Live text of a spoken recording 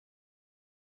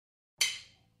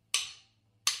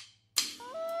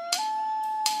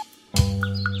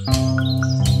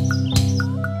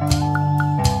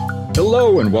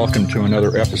Hello and welcome to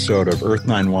another episode of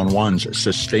Earth911's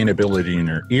Sustainability in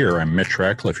Your Ear. I'm Mitch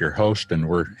Ratcliffe, your host, and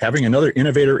we're having another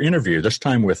innovator interview, this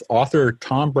time with author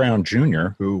Tom Brown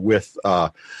Jr., who with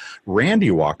Randy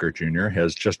Walker Jr.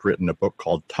 has just written a book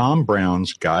called Tom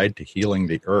Brown's Guide to Healing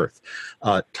the Earth.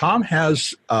 Tom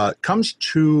comes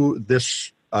to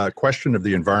this question of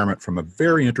the environment from a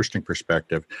very interesting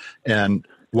perspective. And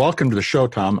welcome to the show,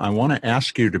 Tom. I want to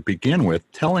ask you to begin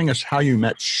with telling us how you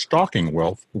met Stalking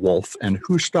Wolf and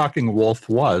who Stalking Wolf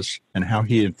was and how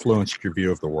he influenced your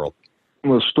view of the world.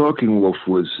 Well, Stalking Wolf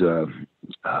was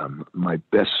my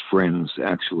best friend's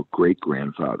actual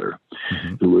great-grandfather,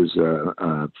 who was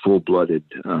a full-blooded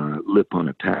Lipan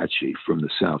Apache from the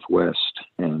Southwest.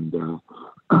 And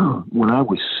when I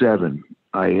was 7,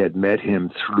 I had met him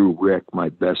through Rick, my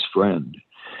best friend.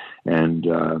 And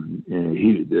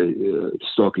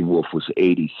Stalking Wolf was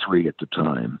 83 at the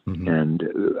time. And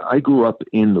I grew up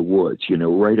in the woods,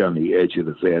 right on the edge of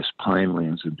the vast pine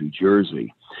lands of New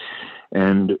Jersey.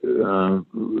 And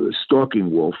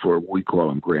Stalking Wolf, or we call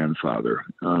him Grandfather,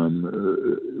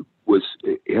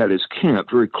 had his camp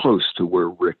very close to where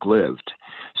Rick lived.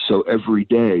 So every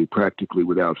day, practically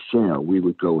without fail, we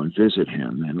would go and visit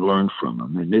him and learn from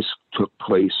him. And this took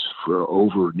place for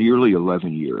over nearly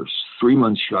 11 years, 3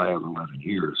 months shy of 11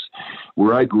 years.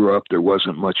 Where I grew up, there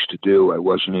wasn't much to do. I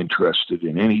wasn't interested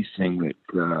in anything that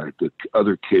the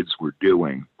other kids were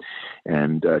doing.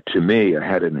 And to me, I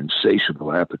had an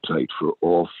insatiable appetite for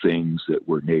all things that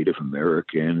were Native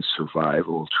American,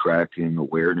 survival, tracking,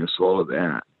 awareness, all of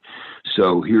that.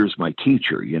 So here's my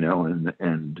teacher,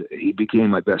 and he became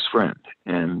my best friend.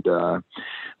 And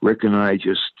Rick and I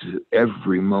just,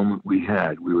 every moment we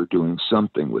had, we were doing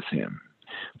something with him.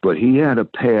 But he had a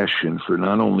passion for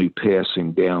not only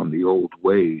passing down the old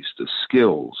ways, the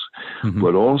skills,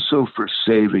 but also for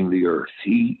saving the earth.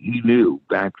 He knew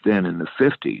back then in the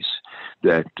 50s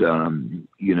that,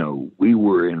 we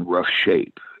were in rough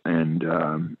shape.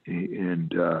 And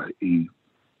he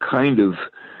kind of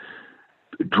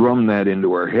drummed that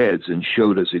into our heads and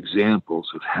showed us examples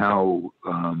of how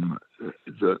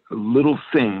the little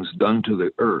things done to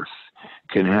the earth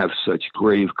can have such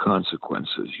grave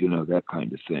consequences, that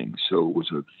kind of thing. So it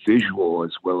was a visual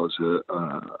as well as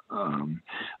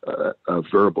a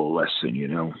verbal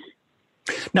lesson,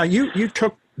 Now, you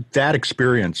took that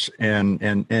experience and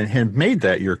have made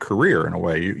that your career in a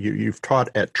way. You've taught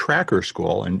at tracker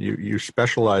school, and you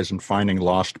specialize in finding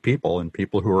lost people and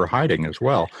people who are hiding as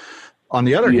well. On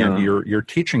the other hand, you're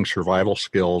teaching survival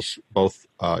skills both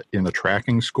in the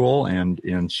tracking school and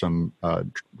in some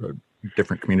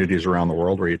different communities around the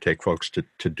world where you take folks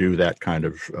to do that kind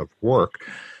of work.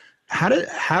 How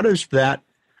does that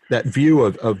view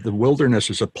of the wilderness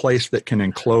as a place that can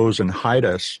enclose and hide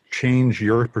us change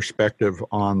your perspective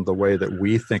on the way that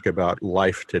we think about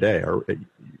life today? Or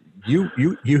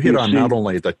you hit on not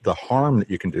only the harm that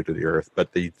you can do to the earth,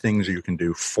 but the things you can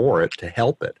do for it to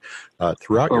help it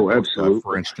throughout your book,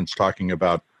 for instance, talking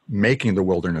about making the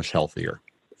wilderness healthier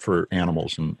for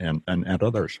animals and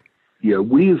others. Yeah,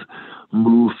 we've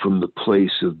moved from the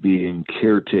place of being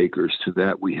caretakers to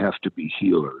that we have to be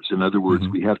healers. In other words,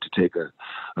 we have to take a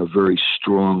very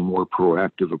strong, more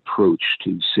proactive approach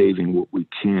to saving what we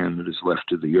can that is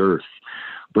left of the earth.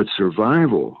 But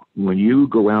survival, when you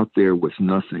go out there with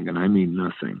nothing, and I mean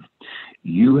nothing,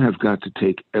 you have got to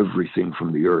take everything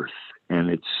from the earth. And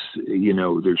it's,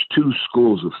 there's two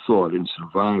schools of thought in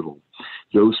survival.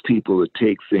 Those people that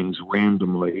take things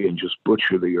randomly and just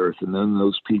butcher the earth, and then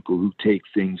those people who take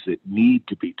things that need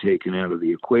to be taken out of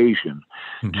the equation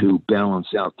to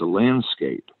balance out the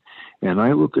landscape. And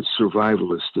I look at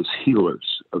survivalists as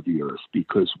healers of the earth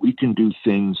because we can do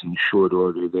things in short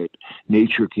order that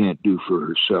nature can't do for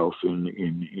herself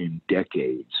in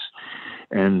decades.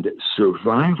 And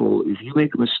survival, if you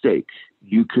make a mistake,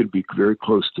 you could be very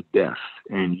close to death,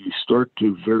 and you start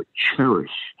to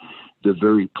cherish the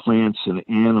very plants and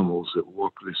animals that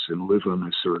walk this and live on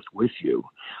this earth with you,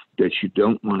 that you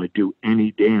don't want to do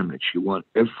any damage. You want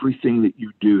everything that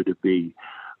you do to be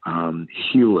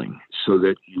healing, so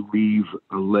that you leave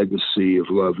a legacy of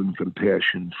love and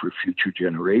compassion for future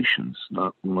generations,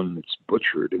 not one that's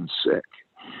butchered and sick.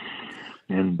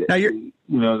 And,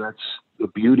 that's the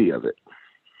beauty of it.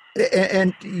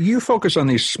 And you focus on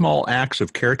these small acts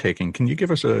of caretaking. Can you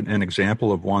give us an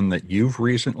example of one that you've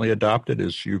recently adopted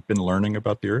as you've been learning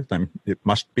about the earth? It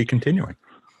must be continuing.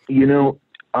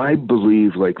 I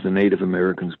believe, like the Native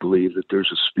Americans believe, that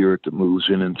there's a spirit that moves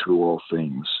in and through all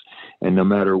things. And no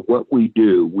matter what we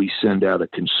do, we send out a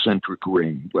concentric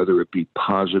ring, whether it be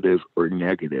positive or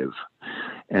negative.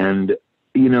 And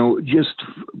Just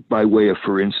by way of,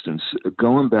 for instance,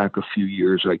 going back a few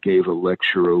years, I gave a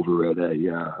lecture over at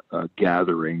a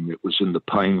gathering that was in the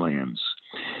Pinelands.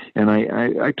 And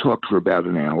I talked for about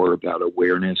an hour about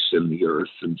awareness and the earth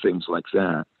and things like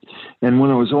that. And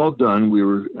when I was all done, we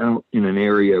were out in an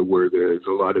area where there's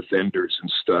a lot of vendors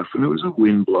and stuff, and it was a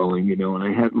wind blowing, and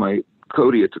I had my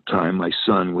Cody at the time, my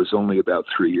son, was only about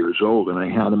 3 years old, and I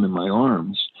had him in my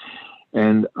arms,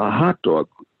 and a hot dog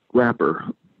wrapper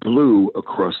blew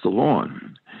across the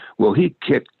lawn. Well, he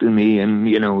kicked me and,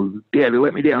 Daddy,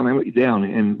 let me down,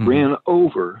 and ran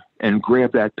over and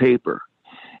grabbed that paper.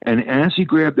 And as he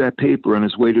grabbed that paper on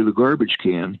his way to the garbage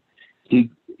can, he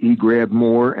grabbed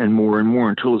more and more and more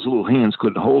until his little hands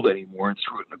couldn't hold anymore and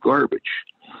threw it in the garbage.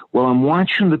 Well, I'm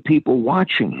watching the people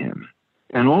watching him,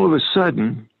 and all of a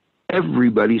sudden,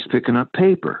 everybody's picking up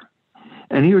paper.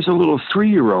 And here's a little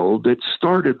 3-year-old that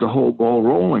started the whole ball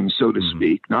rolling, so to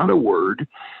speak, not a word.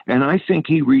 And I think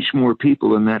he reached more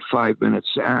people in that 5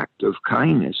 minutes act of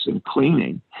kindness and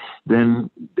cleaning than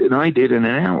I did in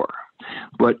an hour.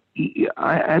 But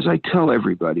as I tell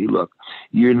everybody, look,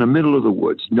 you're in the middle of the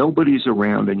woods. Nobody's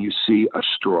around, and you see a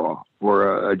straw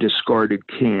or a discarded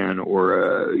can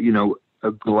or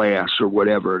a glass or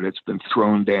whatever that's been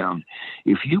thrown down.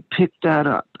 If you pick that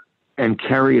up and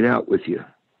carry it out with you,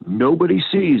 nobody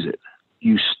sees it.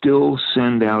 You still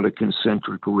send out a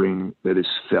concentric ring that is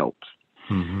felt.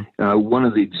 One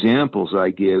of the examples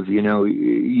I give,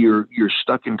 you're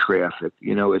stuck in traffic.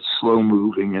 It's slow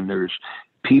moving, and there's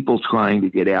people trying to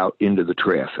get out into the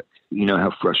traffic. You know how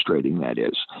frustrating that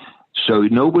is. So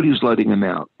nobody's letting them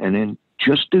out. And then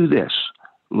just do this.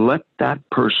 Let that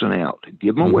person out.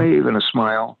 Give them a wave and a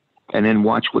smile, and then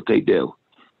watch what they do.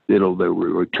 They'll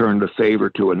return the favor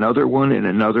to another one and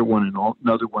another one and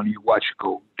another one. You watch it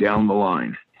go down the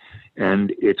line.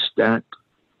 And it's that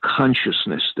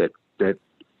consciousness that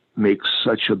makes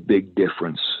such a big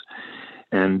difference.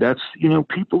 And that's,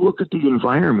 people look at the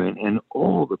environment and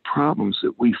all the problems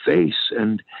that we face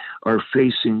and are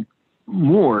facing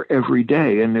more every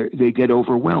day, and they get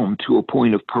overwhelmed to a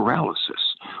point of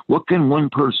paralysis. What can one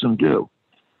person do?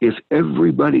 If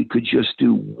everybody could just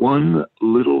do one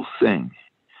little thing,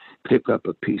 pick up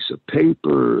a piece of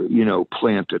paper,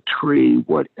 plant a tree,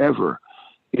 whatever,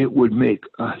 it would make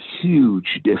a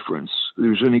huge difference.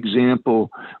 There's an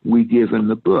example we give in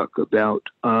the book about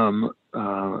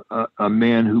a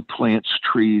man who plants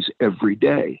trees every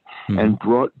day and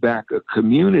brought back a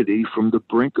community from the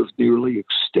brink of nearly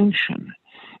extinction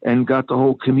and got the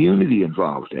whole community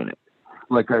involved in it.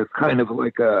 Like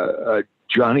a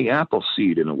Johnny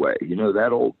Appleseed in a way, that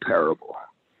old parable.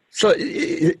 So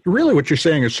really what you're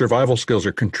saying is survival skills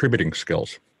are contributing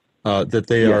skills, that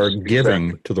they are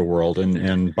giving to the world.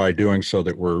 And by doing so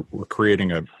that we're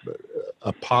creating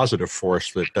a positive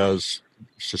force that does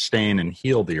sustain and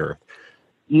heal the earth.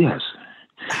 Yes.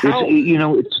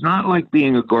 It's not like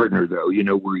being a gardener, though,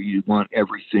 where you want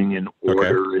everything in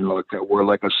order and we're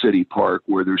like a city park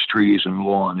where there's trees and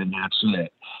lawn and that's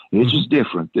it. It's just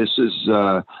different. This is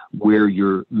where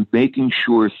you're making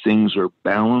sure things are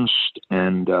balanced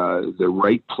and the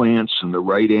right plants and the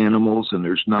right animals, and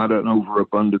there's not an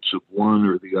overabundance of one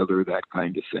or the other, that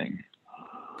kind of thing.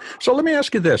 So let me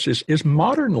ask you this. Is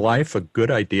modern life a good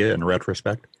idea in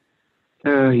retrospect?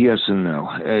 Yes and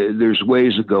no. There's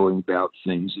ways of going about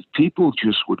things. If people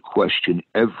just would question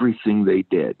everything they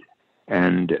did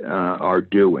and are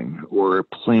doing or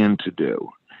plan to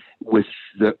do with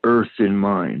the earth in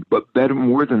mind, but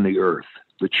more than the earth,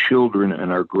 the children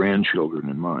and our grandchildren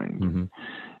in mind,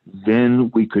 then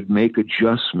we could make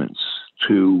adjustments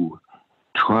to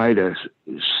try to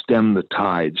stem the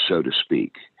tide, so to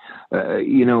speak.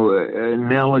 An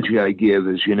analogy I give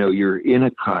is, you're in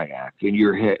a kayak and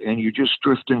you're just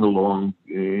drifting along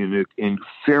in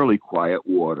fairly quiet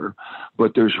water,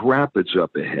 but there's rapids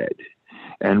up ahead.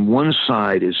 And one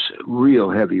side is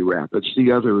real heavy rapids.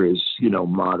 The other is,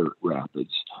 moderate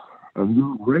rapids. And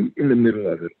you're right in the middle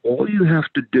of it. All you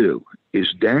have to do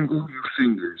is dangle your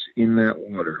fingers in that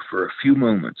water for a few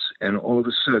moments, and all of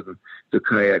a sudden the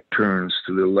kayak turns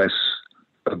to the less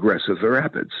aggressive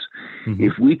rapids.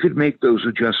 If we could make those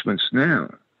adjustments now,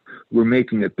 we're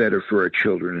making it better for our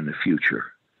children in the future.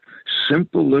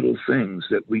 Simple little things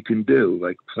that we can do,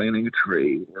 like planting a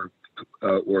tree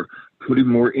or putting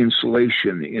more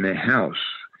insulation in a house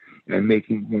and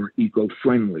making it more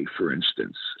eco-friendly, for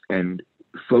instance, and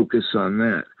focus on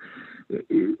that.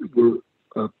 We're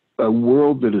a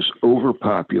world that is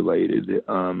overpopulated,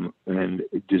 and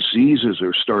diseases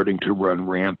are starting to run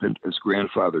rampant, as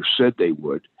grandfather said they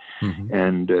would. Mm-hmm.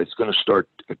 And it's going to start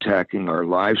attacking our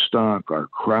livestock, our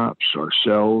crops,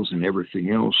 ourselves, and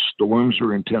everything else. Storms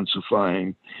are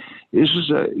intensifying. This is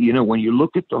when you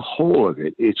look at the whole of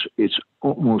it, it's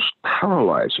almost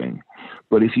paralyzing.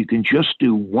 But if you can just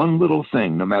do one little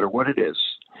thing, no matter what it is,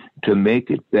 to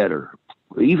make it better,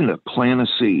 even to plant a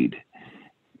seed,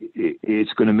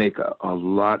 it's going to make a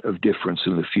lot of difference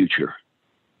in the future.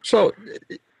 So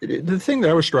the thing that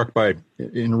I was struck by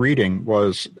in reading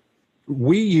was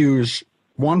we use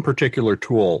one particular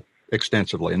tool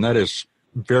extensively, and that is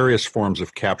various forms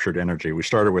of captured energy. We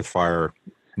started with fire.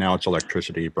 Now it's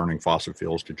electricity, burning fossil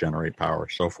fuels to generate power,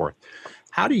 so forth.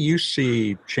 How do you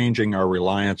see changing our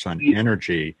reliance on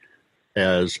energy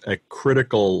as a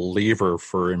critical lever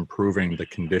for improving the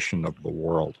condition of the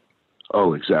world?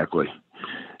 Oh, exactly.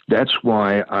 That's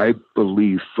why I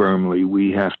believe firmly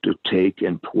we have to take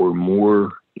and pour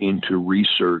more into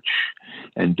research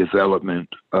and development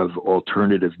of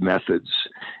alternative methods,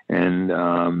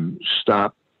 and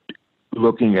stop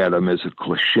looking at them as a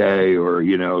cliche or,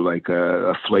 like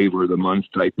a flavor of the month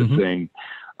type of thing.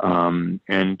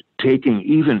 And taking,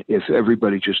 even if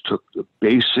everybody just took the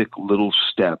basic little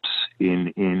steps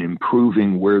in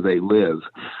improving where they live,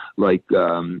 like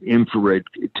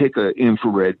take an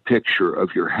infrared picture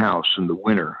of your house in the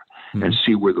winter and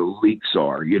see where the leaks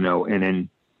are, and then,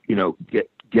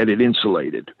 get it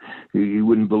insulated. You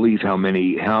wouldn't believe how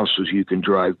many houses you can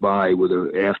drive by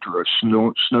after a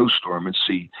snowstorm and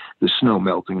see the snow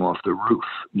melting off the roof,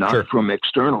 not from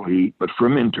external heat, but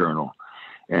from internal.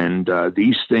 And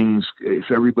these things, if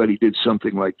everybody did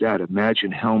something like that,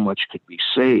 imagine how much could be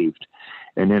saved.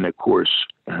 And then, of course,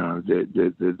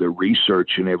 the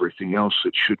research and everything else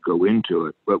that should go into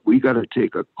it. But we got to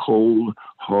take a cold,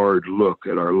 hard look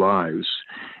at our lives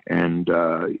and,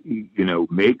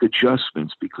 make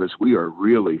adjustments, because we are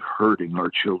really hurting our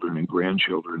children and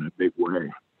grandchildren in a big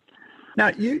way.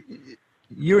 Now,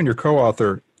 you and your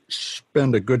co-author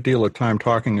spend a good deal of time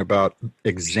talking about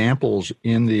examples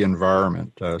in the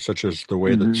environment, such as the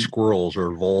way that squirrels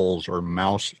or voles or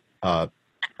mouse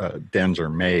dens are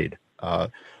made.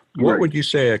 What would you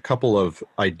say a couple of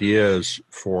ideas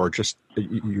for just,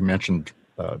 you mentioned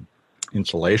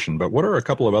insulation, but what are a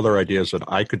couple of other ideas that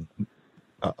I could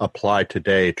apply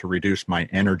today to reduce my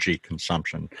energy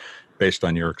consumption based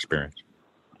on your experience?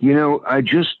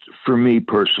 For me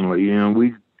personally,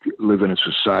 we live in a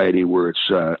society where it's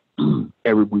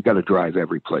we got to drive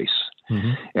every place.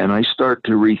 And I start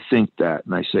to rethink that,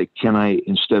 and I say,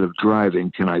 instead of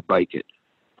driving, can I bike it?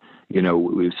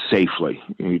 Safely.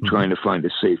 Trying to find a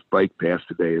safe bike path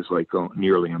today is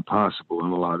nearly impossible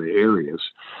in a lot of areas.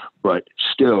 But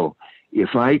still,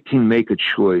 if I can make a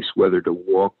choice whether to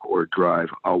walk or drive,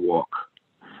 I'll walk.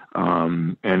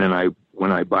 And then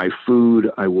when I buy food,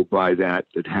 I will buy that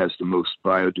has the most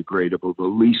biodegradable, the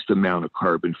least amount of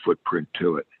carbon footprint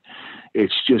to it.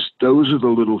 It's just, those are the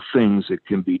little things that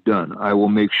can be done. I will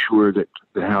make sure that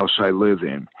the house I live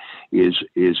in is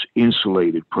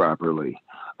insulated properly.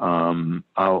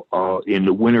 I'll in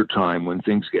the wintertime, when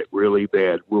things get really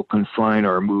bad, we'll confine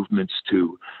our movements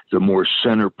to the more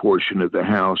center portion of the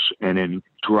house and then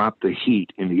drop the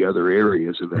heat in the other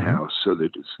areas of the house so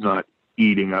that it's not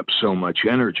eating up so much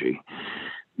energy.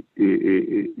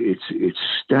 It's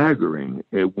staggering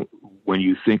when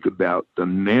you think about the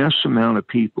mass amount of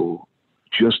people,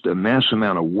 just a mass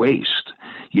amount of waste.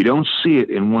 You don't see it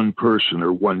in one person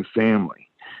or one family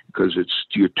because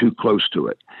you're too close to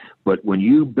it. But when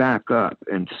you back up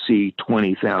and see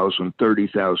 20,000,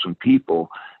 30,000 people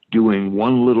doing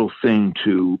one little thing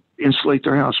to insulate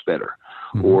their house better,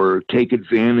 or take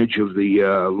advantage of the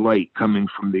light coming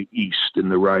from the east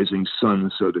and the rising sun,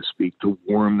 so to speak, to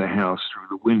warm the house through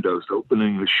the windows,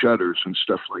 opening the shutters and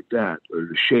stuff like that, or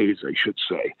the shades, I should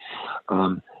say,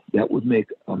 that would make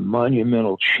a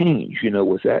monumental change,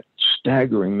 with that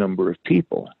staggering number of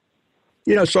people.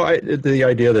 So the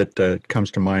idea that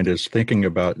comes to mind is thinking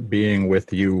about being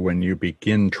with you when you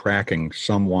begin tracking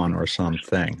someone or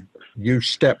something. You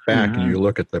step back and you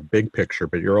look at the big picture,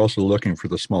 but you're also looking for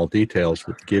the small details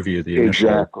that give you the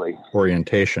initial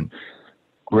orientation.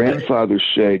 Grandfather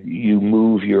said you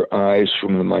move your eyes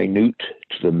from the minute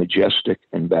to the majestic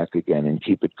and back again, and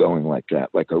keep it going like that,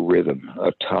 like a rhythm,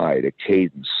 a tide, a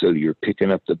cadence. So you're picking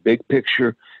up the big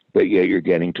picture, but yet you're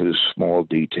getting to the small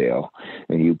detail.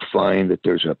 And you find that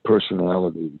there's a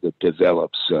personality that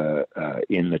develops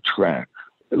in the track.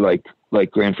 Like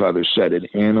Grandfather said, an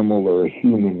animal or a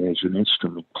human is an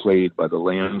instrument played by the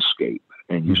landscape.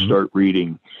 and you start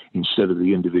reading, instead of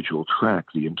the individual track,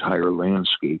 the entire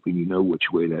landscape, and you know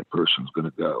which way that person's going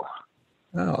to go.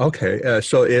 Oh, okay.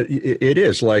 So it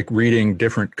is like reading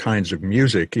different kinds of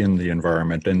music in the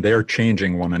environment, and they're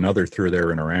changing one another through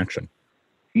their interaction.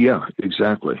 Yeah,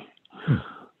 exactly.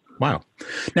 Wow.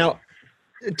 Now,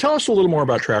 tell us a little more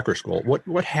about Tracker School.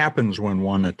 What happens when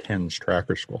one attends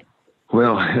Tracker School?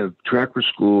 Well, Tracker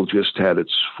School just had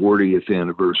its 40th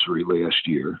anniversary last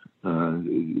year.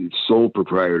 Sole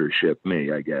proprietorship,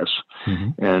 me, I guess.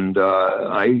 And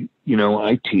I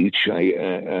teach.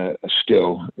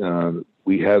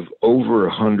 We have over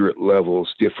 100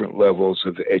 levels, different levels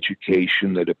of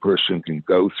education that a person can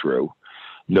go through.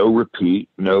 No repeat,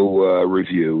 no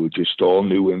review, just all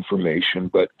new information.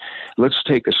 But let's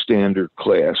take a standard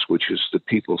class, which is the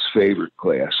people's favorite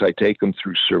class. I take them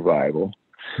through survival.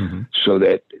 So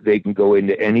that they can go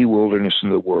into any wilderness in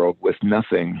the world with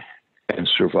nothing and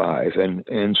survive.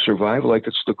 And survive like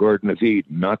it's the Garden of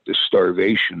Eden, not the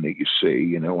starvation that you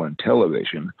see, on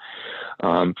television.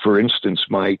 For instance,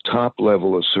 my top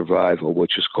level of survival,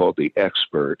 which is called the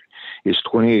expert, is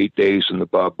 28 days in the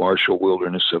Bob Marshall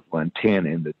Wilderness of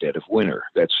Montana in the dead of winter.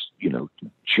 That's,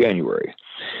 January.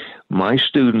 My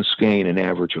students gain an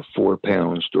average of 4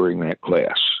 pounds during that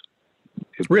class.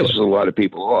 It pisses a lot of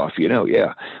people off,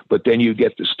 yeah. But then you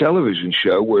get this television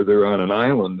show where they're on an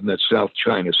island in the South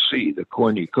China Sea, the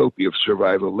cornucopia of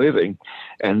survival living,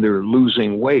 and they're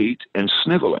losing weight and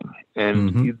sniveling.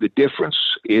 And the difference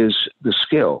is the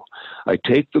skill. I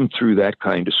take them through that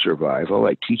kind of survival.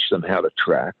 I teach them how to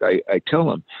track. I tell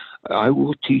them, I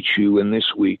will teach you in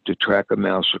this week to track a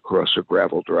mouse across a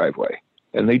gravel driveway.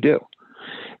 And they do.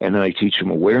 And then I teach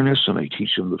them awareness, and I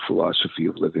teach them the philosophy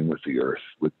of living with the earth,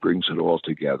 which brings it all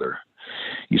together.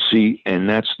 You see, and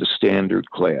that's the standard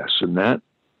class. And that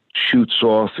shoots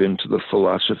off into the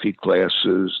philosophy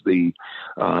classes, the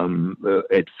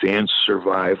advanced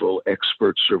survival,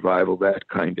 expert survival, that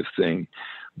kind of thing.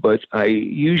 But I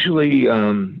usually,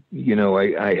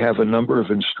 I have a number of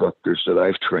instructors that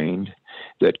I've trained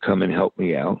that come and help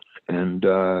me out. And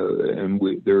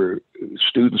their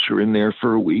students are in there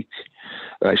for a week.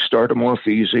 I start them off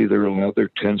easy. They're allowed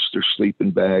their tents, their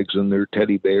sleeping bags, and their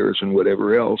teddy bears and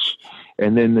whatever else.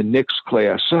 And then the next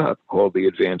class up, called the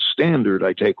Advanced Standard,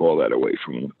 I take all that away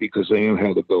from them because they know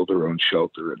how to build their own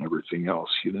shelter and everything else,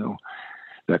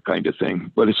 that kind of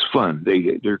thing. But it's fun.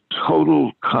 Their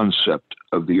total concept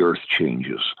of the earth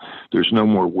changes. There's no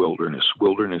more wilderness.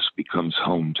 Wilderness becomes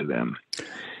home to them.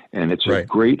 And it's a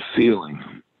great feeling.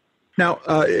 Now,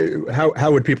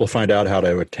 how would people find out how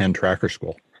to attend Tracker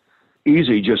School?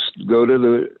 Easy. Just go to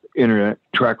the internet,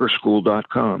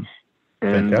 trackerschool.com.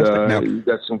 And you've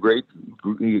got some great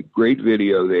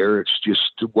video there. It's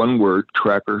just one word,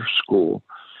 Tracker School,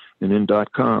 and then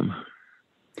 .com.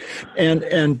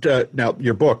 And now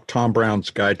your book, Tom Brown's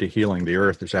Guide to Healing the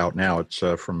Earth, is out now. It's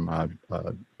from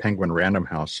Penguin Random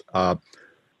House.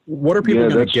 What are people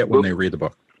going to get when they read the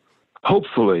book?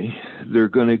 Hopefully, they're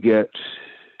going to get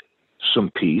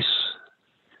some peace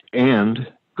and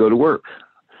go to work,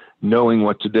 knowing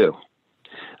what to do.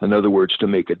 In other words, to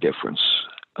make a difference.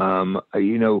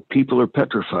 People are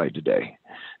petrified today.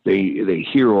 They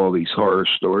hear all these horror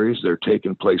stories. They're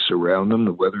taking place around them.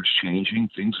 The weather's changing.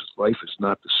 Life is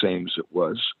not the same as it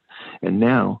was. And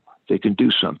now they can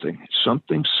do something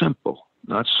simple,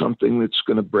 not something that's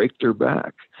going to break their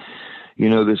back.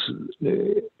 This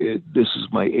is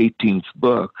my 18th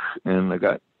book, and I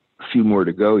got a few more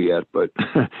to go yet, but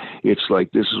it's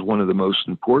like this is one of the most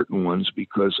important ones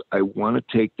because I want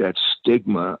to take that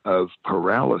stigma of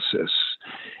paralysis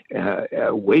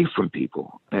away from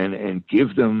people and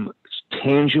give them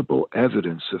tangible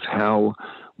evidence of how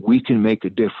we can make a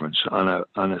difference on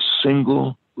a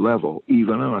single level,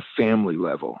 even on a family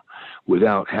level,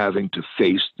 without having to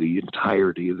face the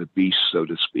entirety of the beast, so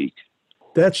to speak.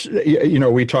 That's,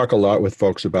 we talk a lot with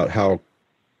folks about how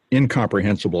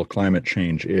incomprehensible climate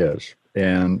change is,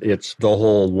 and it's the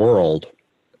whole world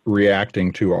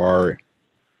reacting to our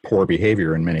poor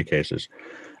behavior in many cases,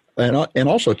 and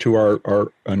also to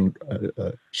our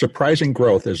surprising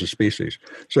growth as a species.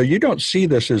 So you don't see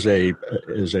this as a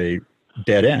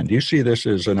dead end. You see this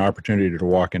as an opportunity to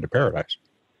walk into paradise.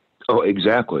 Oh,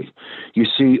 exactly. You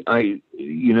see,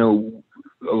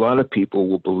 a lot of people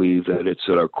will believe that it's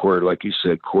at our core, like you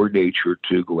said, core nature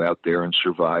to go out there and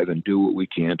survive and do what we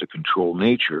can to control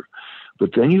nature.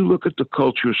 But then you look at the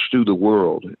cultures through the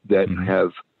world that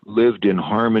have lived in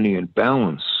harmony and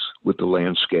balance with the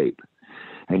landscape,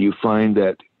 and you find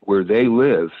that where they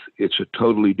live, it's a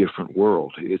totally different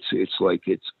world. It's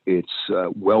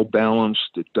well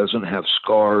balanced. It doesn't have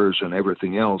scars and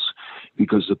everything else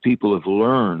because the people have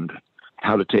learned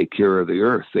how to take care of the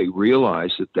earth. They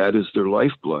realize that that is their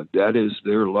lifeblood. That is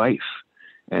their life.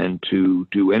 And to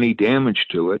do any damage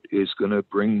to it is going to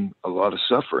bring a lot of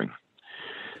suffering.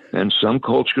 And some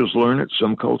cultures learn it,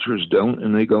 some cultures don't,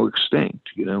 and they go extinct.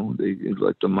 You know, they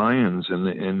like the Mayans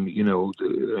and you know,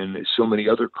 and so many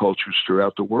other cultures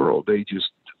throughout the world. They just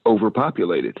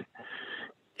overpopulated.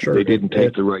 Sure. They didn't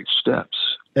take the right steps.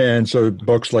 And so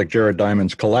books like Jared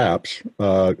Diamond's Collapse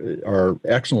are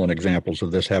excellent examples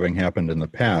of this having happened in the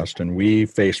past, and we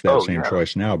face that same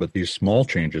choice now, but these small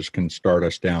changes can start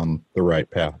us down the right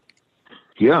path.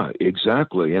 Yeah,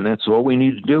 exactly. And that's all we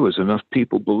need to do is enough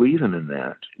people believing in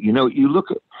that. You know, you look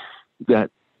at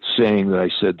that saying that I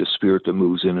said, the spirit that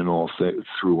moves in and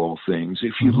through all things.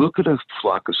 If you look at a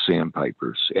flock of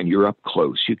sandpipers and you're up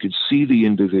close, you can see the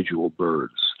individual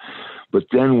birds. But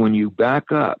then when you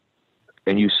back up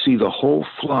and you see the whole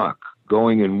flock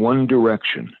going in one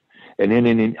direction, and then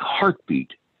in a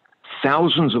heartbeat,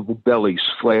 thousands of bellies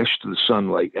flash to the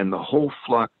sunlight and the whole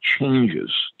flock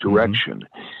changes direction.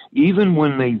 Even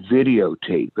when they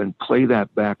videotape and play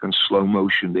that back in slow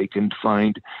motion, they can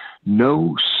find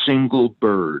no single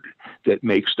bird that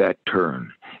makes that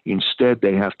turn. Instead,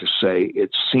 they have to say,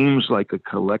 it seems like a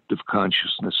collective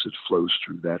consciousness that flows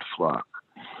through that flock.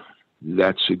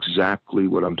 That's exactly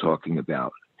what I'm talking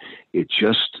about. It's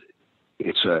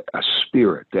a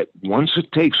spirit that once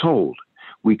it takes hold,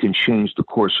 we can change the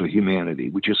course of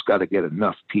humanity. We just got to get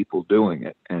enough people doing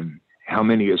it. And how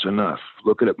many is enough?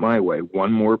 Look at it my way.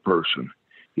 One more person.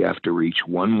 You have to reach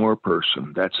one more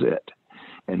person. That's it.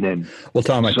 And then, well,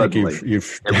 Tom, I think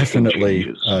you've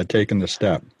definitely taken the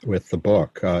step with the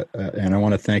book. And I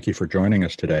want to thank you for joining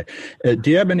us today. Do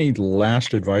you have any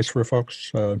last advice for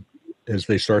folks as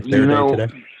they start their day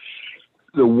today?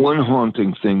 The one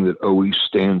haunting thing that always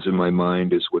stands in my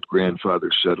mind is what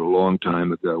Grandfather said a long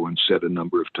time ago and said a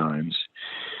number of times.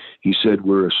 He said,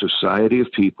 we're a society of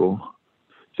people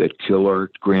that kill our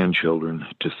grandchildren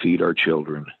to feed our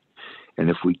children. And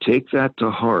if we take that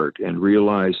to heart and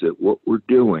realize that what we're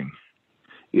doing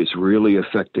is really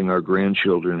affecting our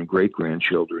grandchildren and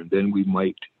great-grandchildren, then we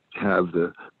might have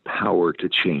the power to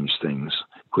change things,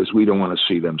 because we don't want to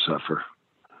see them suffer.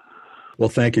 Well,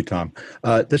 thank you, Tom.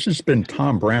 This has been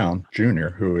Tom Brown, Jr.,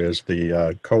 who is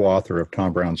the co-author of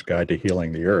Tom Brown's Guide to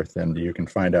Healing the Earth. And you can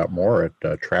find out more at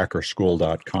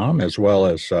trackerschool.com, as well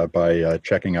as by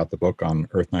checking out the book on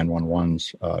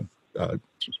Earth911's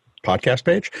podcast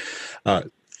page.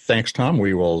 Thanks, Tom.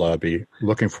 We will be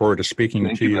looking forward to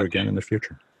speaking to you again in the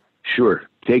future. Sure.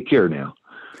 Take care now.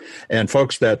 And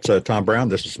folks, that's Tom Brown.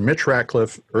 This is Mitch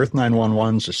Ratcliffe,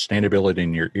 Earth911's Sustainability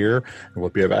in Your Ear. We'll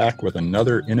be back with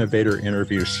another innovator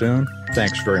interview soon.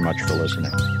 Thanks very much for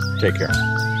listening. Take care.